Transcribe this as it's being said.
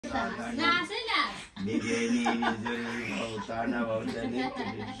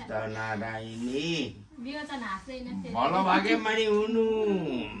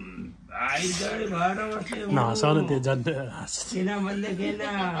नहसाउनु त्यो झन्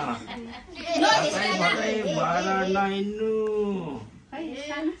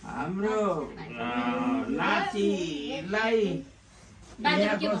हाम्रो नातिलाई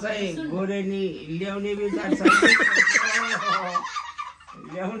गोरेनी ल्याउने विचार छ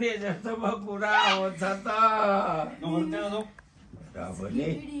ल्याउने जस्तो कुरा हो त पनि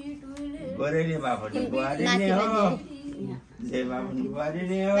गोरेनी भए पनि बुहारी नै हो जे भए पनि बुहारी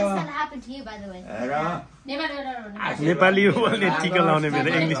नै हो र नेपाली हो भने टिका लाउने मेरो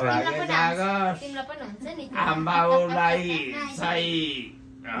इङ्ग्लिस आमाबाउलाई चाहिँ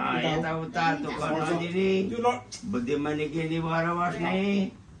यताउता दुःख नदिने बुद्धिमानी ज्ञानी भएर बस्ने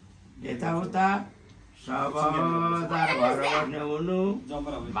यताउता सबदार भएर बस्ने हुनु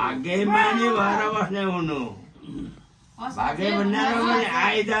भाग्यमानी भएर बस्ने हुनु भाग्य भन्ने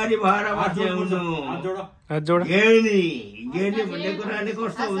आइदारी भएर बस्ने हुनु ज्ञानी ज्ञानी भन्ने कुरा नि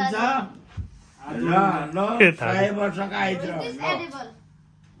कस्तो हुन्छ ल 100 वर्षको आइत्र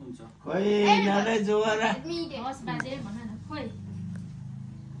खोइ नलै जोरा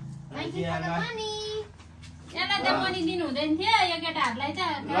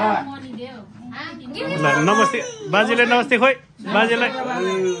नमस्ते बाजेलाई नमस्ते खोइ बाजेलाई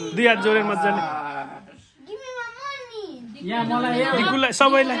 2 हात जोडेर मजाले दिकुलाई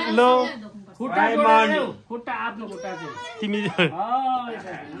सबैलाई लो खुट्टा आफ्नो खुट्टा चाहिँ तिमी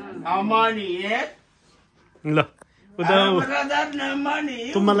अमनी ल उता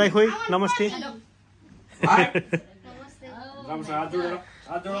तुम्मालाई खोइ नमस्ते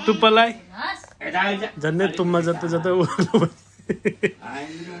तुप्पालाई झन्डै तुम्मा जस्तो जस्तो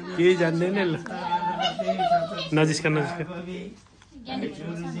केही जान्दैन ल नजिस्का नजिस्का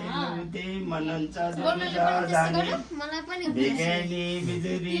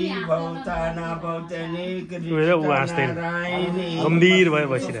गम्भीर भएर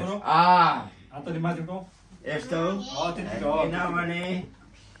बसिरहेको यस्तो किनभने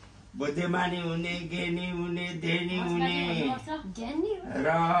बुद्धिमानी हुने ज्ञानी हुने धेनी हुने र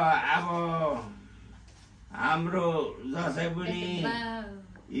अब हाम्रो जसै पनि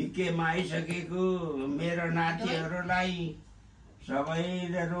इकेमा आइसकेको मेरो नातिहरूलाई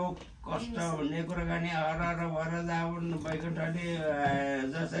सबैले रोग कष्ट भन्ने कुरा गर्ने हर भएर जाउन् बैकुण्ठले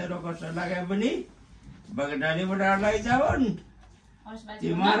जसै रोग कष्ट लागे पनि बैकुण्ठलीबाट लैजाउन्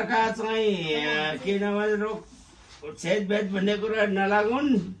तिमीहरूका चाहिँ किनभने रोग छेदभेद भन्ने कुरा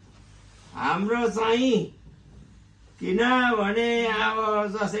नलागुन् हाम्रो चाहिँ किनभने अब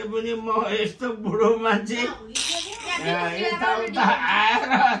जसै पनि म यस्तो बुढो मान्छे यताउता आएर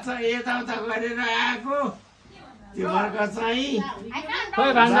यताउता गरेर आएको तिमीहरूको चाहिँ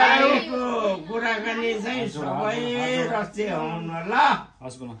कुराकानी चाहिँ सबै रस्ते हुनु ल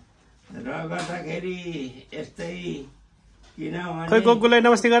र गर्दाखेरि यस्तै किनभने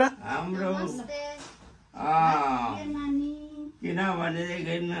नमस्ते गर हाम्रो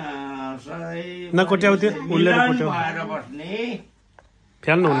किनभनेदेखि नकोट्याउ त्यो भएर बस्ने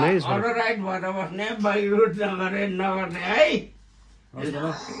फ्याल्नु हुन्न है राइट भएर बस्ने बाइरुट नगर्ने है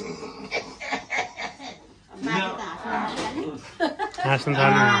हाँस्नु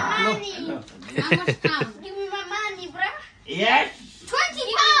थाल्नु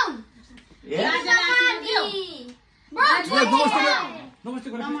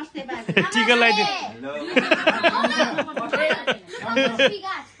टिका लगाइदिनु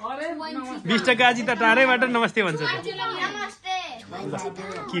 20 टका आजी त टाढैबाट नमस्ते भन्छ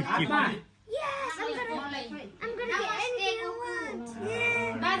किप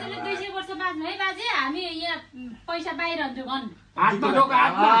बाजेले 200 वर्ष बाँच्नु है बाजे हामी यहाँ पैसा बाहिरन्छु गन हातमा ढोका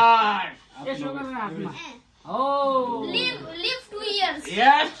हातमा यसो गरेर हातमा live 2 years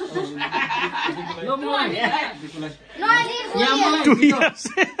yes लो मलाई no live 2 years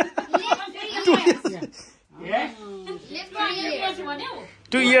yes live 2 years भन्यो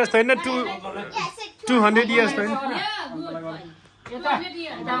 2 years छैन 200 years छैन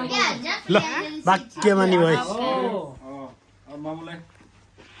ल वाक्यमानी भयो मामुलाई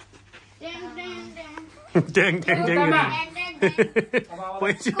ट्याङ ट्याङ ट्याङ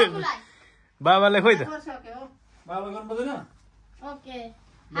पैसा बाबालाई खोइ त बाबा गर्नु पर्दैन ओके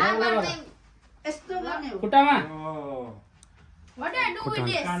खुट्टामा What do I do with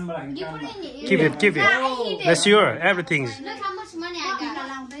this? You put in it. Keep it. That's your everything. Look how much money I got.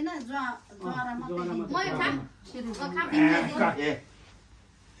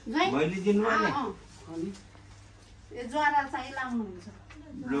 मैले दिनु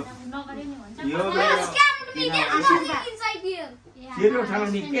नगरे नि भन्छ यो तेरो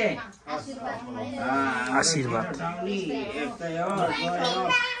ठाउँनी के आशीर्वाद ठाउँनी यस्तै हो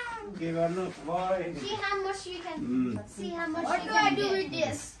के गर्नु See how much you can. See how much what do I do with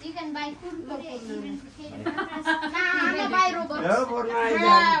this? You can buy food today. Even nah, I'm gonna buy Robux.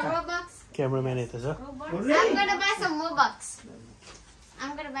 Robux. Cameraman यता छ I'm gonna buy some Robux.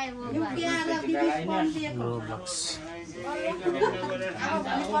 I'm gonna buy Robux. रोब्लक्स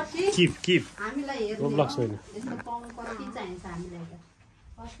keep रोब्लक्स होइन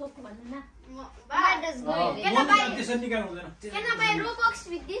Where does go? Can I buy Robux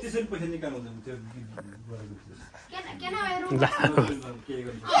with this? Can I buy Robux with this? Can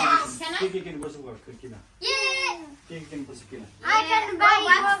I? Yeah! I can buy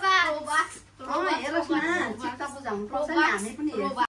Robux.